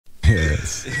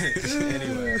Yes.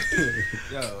 Anyway,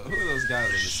 yo, who are those guys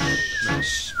on the stage? Man,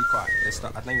 shh, be quiet. I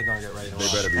think they're gonna get ready to They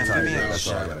rock. better be tight. Amphibians, That's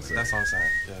all I gotta say. That's what I'm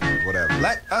saying. Yeah. Whatever.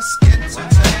 Let us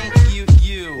entertain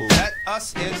you. Let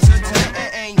us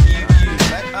entertain you.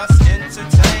 Let us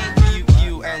entertain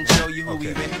you and show you who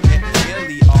we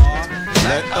really are.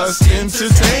 Let us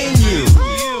entertain you.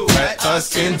 Let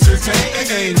us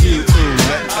entertain you.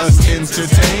 Let us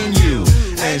entertain you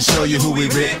and show you who we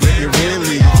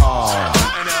really are.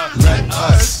 Let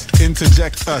us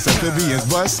interject us. Amphibians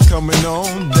bus coming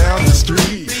on down the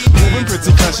street. Moving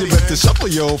pretty fast, you better shuffle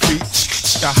your feet.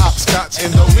 A hopscotch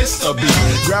and don't miss a beat.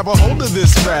 Grab a hold of this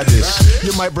radish.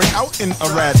 You might break out in a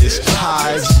radish.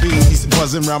 Hives, bees,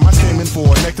 buzzing around my stamen for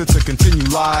nectar to continue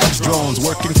lives. Drones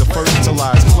working to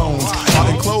fertilize clones.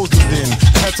 Are enclosed within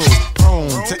petals,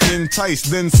 prone to entice,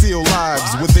 then seal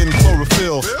lives within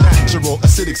chlorophyll. Natural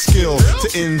acidic skill to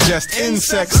ingest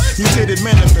insects. Mutated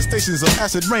manifestations of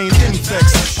acid rain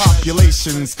infects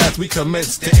populations as we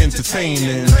commence to entertain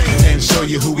and show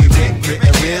you who we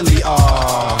really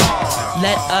are.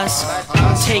 Let us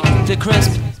take the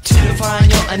crisp to define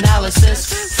your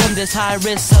analysis from this high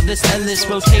risk of this endless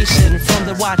rotation. From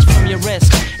the watch from your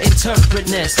wrist,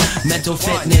 interpretness, mental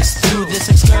fitness through this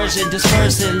excursion,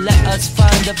 dispersion. Let us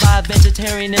find the vibe,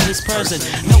 vegetarian in this person.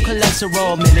 No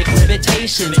cholesterol, mimic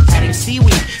limitations. Adding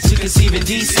seaweed to conceive in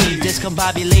DC,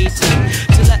 discombobulating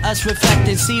to let us reflect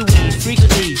in seaweed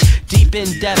frequently, deep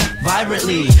in depth,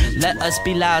 vibrantly. Let us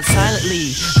be loud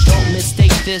silently. Don't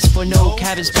mistake this for no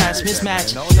cabbage patch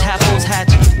mismatch. Tadpoles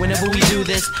hatch whenever we do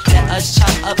this. Let us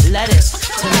chop up lettuce,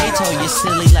 tomato, you're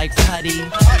silly like putty,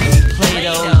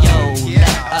 Play-Doh, yo,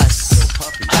 let us.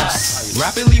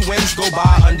 Rapidly winds go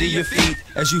by under your feet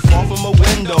as you fall from a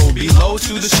window below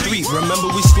to the street. Remember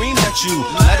we screamed at you,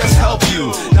 let us help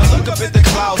you. Now look up at the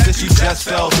clouds that you just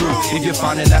fell through. If you're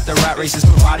finding that the rat race is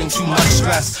providing too much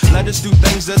stress, let us do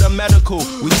things that are medical.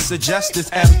 We suggest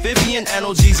this amphibian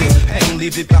analgesic. Pain,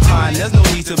 leave it behind. There's no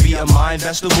need to be a mind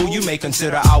vegetable. You may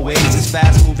consider our ways as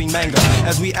fast-moving manga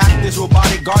as we act as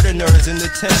robotic gardeners in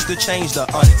attempts to change the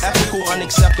unethical,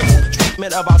 unacceptable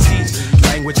treatment of our seeds.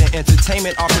 Language and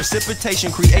entertainment are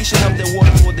precipitation, creation of the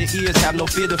water for the ears. Have no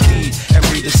fear to feed and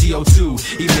breathe the CO2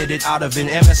 emitted out of an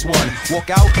MS1. Walk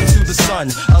out into the sun,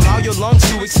 allow your lungs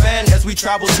to expand as we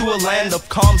travel to a land of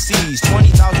calm seas.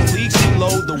 20,000 leagues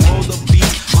below the world of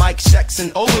beats, mic checks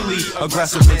and overly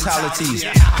aggressive mentalities.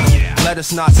 Let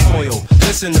us not spoil.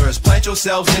 Listeners, plant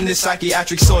yourselves in this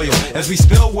psychiatric soil as we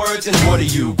spill words and water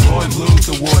you, growing bloom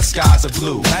towards skies of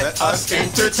blue. Let us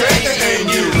entertain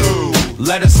you.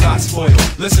 Let us not spoil.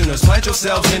 Listeners, plant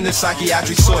yourselves in this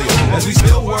psychiatric soil as we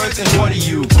spill words and water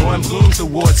you, growing bloom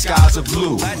towards skies of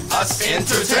blue. Let us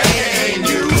entertain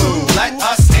you. Let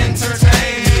us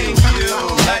entertain you.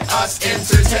 Let us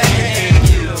entertain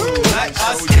you. Let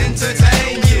us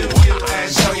entertain you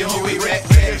and show you who we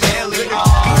really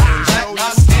are. Let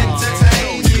us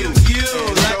entertain you.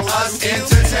 Let us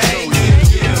entertain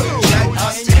you. Let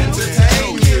us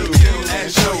entertain you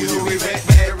and show you who we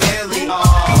really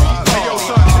are.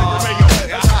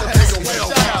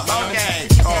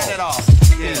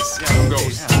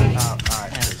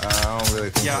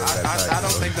 I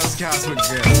don't think those guys were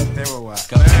good. They were what?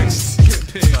 Next.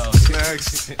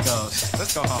 Next.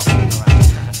 Let's go home.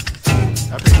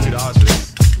 I paid $2 for this.